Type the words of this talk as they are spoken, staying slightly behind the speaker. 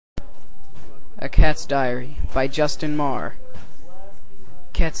A Cat's Diary by Justin Marr.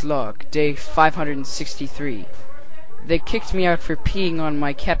 Cat's Log, day 563. They kicked me out for peeing on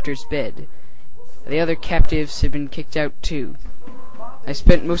my captor's bed. The other captives had been kicked out too. I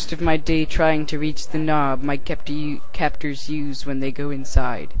spent most of my day trying to reach the knob my captors use when they go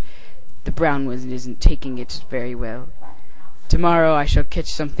inside. The brown one isn't taking it very well. Tomorrow I shall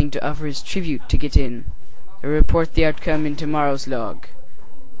catch something to offer as tribute to get in. I'll report the outcome in tomorrow's log.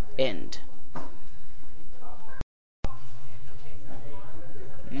 End.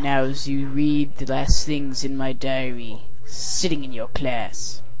 Now as you read the last things in my diary, sitting in your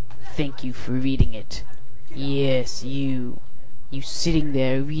class, thank you for reading it. Yes, you sitting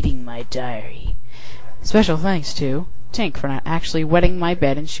there reading my diary. Special thanks to Tink for not actually wetting my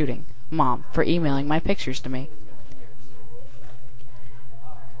bed and shooting, Mom for emailing my pictures to me.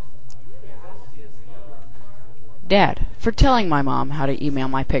 Dad for telling my mom how to email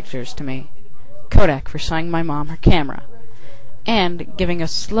my pictures to me. Kodak for selling my mom her camera. And giving a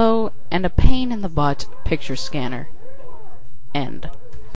slow and a pain in the butt picture scanner. End.